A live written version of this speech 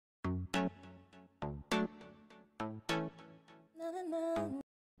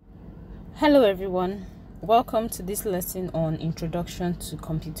Hello everyone, welcome to this lesson on Introduction to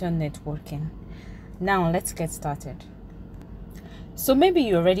Computer Networking. Now let's get started. So maybe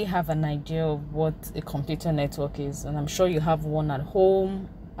you already have an idea of what a computer network is, and I'm sure you have one at home,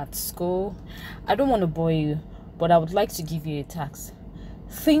 at school. I don't want to bore you, but I would like to give you a task.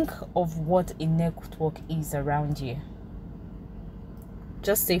 Think of what a network is around you.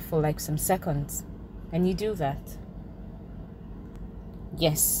 Just say for like some seconds, and you do that.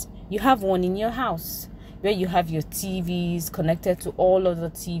 Yes, you have one in your house where you have your TVs connected to all other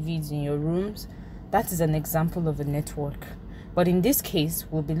TVs in your rooms. That is an example of a network. But in this case,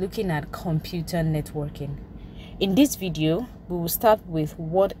 we'll be looking at computer networking. In this video, we will start with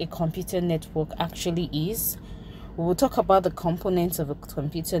what a computer network actually is. We will talk about the components of a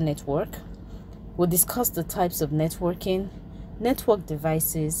computer network. We'll discuss the types of networking, network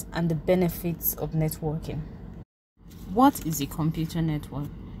devices, and the benefits of networking. What is a computer network?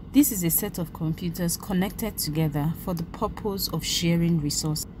 This is a set of computers connected together for the purpose of sharing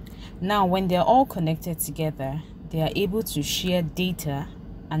resources. Now, when they're all connected together, they are able to share data,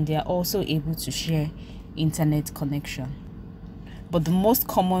 and they are also able to share internet connection. But the most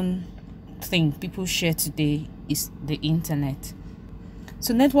common thing people share today is the internet.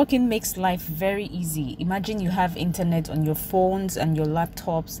 So networking makes life very easy. Imagine you have internet on your phones and your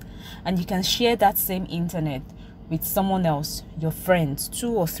laptops, and you can share that same internet with someone else, your friends,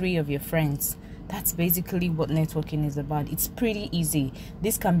 2 or 3 of your friends. That's basically what networking is about. It's pretty easy.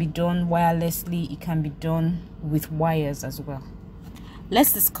 This can be done wirelessly. It can be done with wires as well.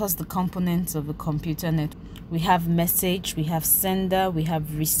 Let's discuss the components of a computer network. We have message, we have sender, we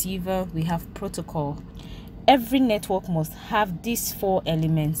have receiver, we have protocol. Every network must have these 4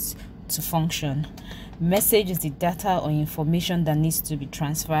 elements to function. Message is the data or information that needs to be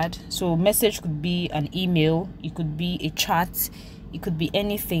transferred. So message could be an email, it could be a chat, it could be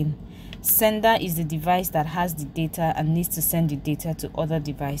anything. Sender is the device that has the data and needs to send the data to other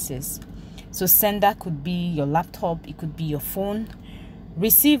devices. So sender could be your laptop, it could be your phone.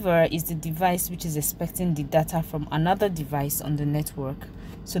 Receiver is the device which is expecting the data from another device on the network.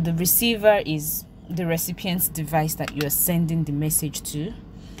 So the receiver is the recipient's device that you are sending the message to.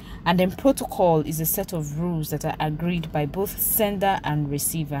 And then protocol is a set of rules that are agreed by both sender and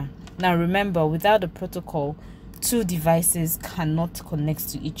receiver. Now remember, without a protocol, 2 devices cannot connect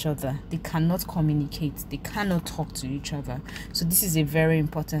to each other. They cannot communicate. They cannot talk to each other. So this is a very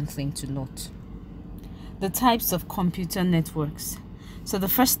important thing to note. The types of computer networks. So the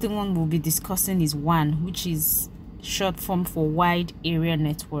first thing we'll be discussing is WAN, which is short form for Wide Area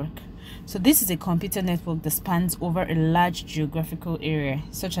Network. So this is a computer network that spans over a large geographical area,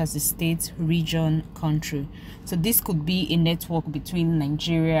 such as the state, region, country. So this could be a network between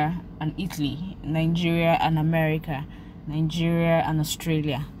Nigeria and Italy, Nigeria and America, Nigeria and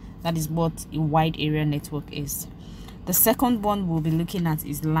Australia. That is what a wide area network is. The second one we'll be looking at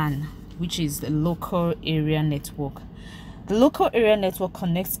is LAN, which is the local area network. The local area network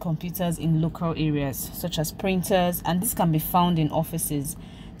connects computers in local areas, such as printers, and this can be found in offices.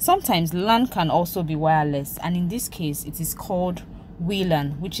 Sometimes LAN can also be wireless, and in this case it is called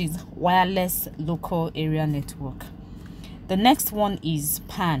WLAN, which is Wireless Local Area Network. The next one is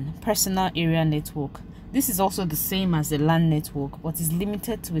PAN, Personal Area Network. This is also the same as the LAN network, but is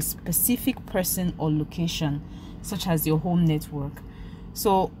limited to a specific person or location, such as your home network.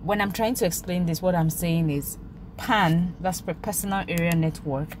 So when I'm trying to explain this, what I'm saying is PAN, that's Personal Area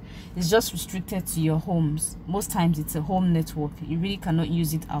Network, is just restricted to your homes. Most times it's a home network. You really cannot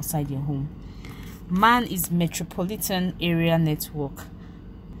use it outside your home. MAN is Metropolitan Area Network.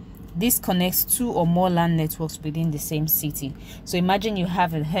 This connects 2 or more LAN networks within the same city. So imagine you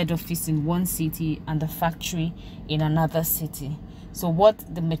have a head office in one city and a factory in another city. So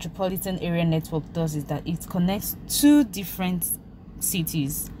what the Metropolitan Area Network does is that it connects 2 different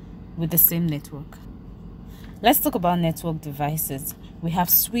cities with the same network. Let's talk about network devices. We have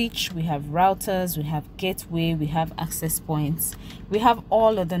switch, we have routers, we have gateway, we have access points. We have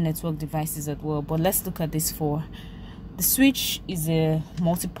all other network devices as well, but let's look at these 4. The switch is a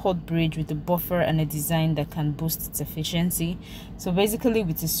multi-port bridge with a buffer and a design that can boost its efficiency. So basically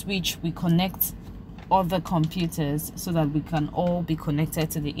with a switch, we connect other computers so that we can all be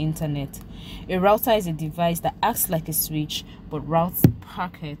connected to the internet. A router is a device that acts like a switch but routes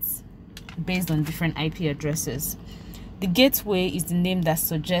packets based on different IP addresses. The gateway is the name that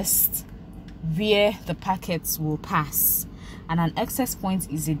suggests where the packets will pass, and an access point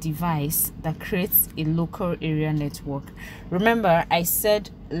is a device that creates a local area network. Remember, I said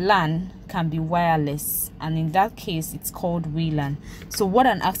LAN can be wireless, and in that case it's called WLAN. So what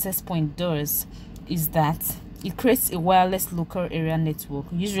an access point does is that It creates a wireless local area network.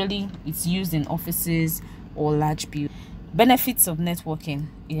 Usually it's used in offices or large buildings. Benefits of networking: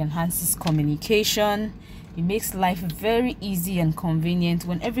 it enhances communication. It makes life very easy and convenient.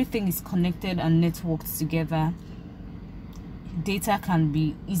 When everything is connected and networked together, data can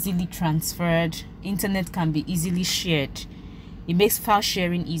be easily transferred, internet can be easily shared. It makes file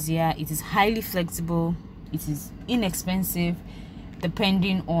sharing easier. It is highly flexible. It is inexpensive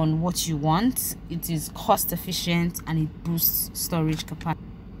depending on what you want. It is cost efficient, and it boosts storage capacity.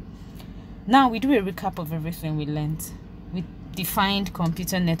 Now we do a recap of everything we learned. We defined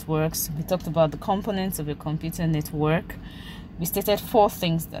computer networks. We talked about the components of a computer network. We stated 4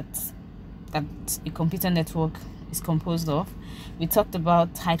 things that a computer network is composed of. We talked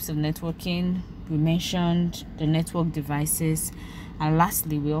about types of networking. We mentioned the network devices, and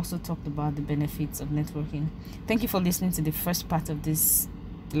lastly we also talked about the benefits of networking. Thank you for listening to the first part of this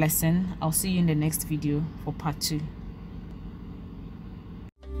lesson. I'll see you in the next video for part 2.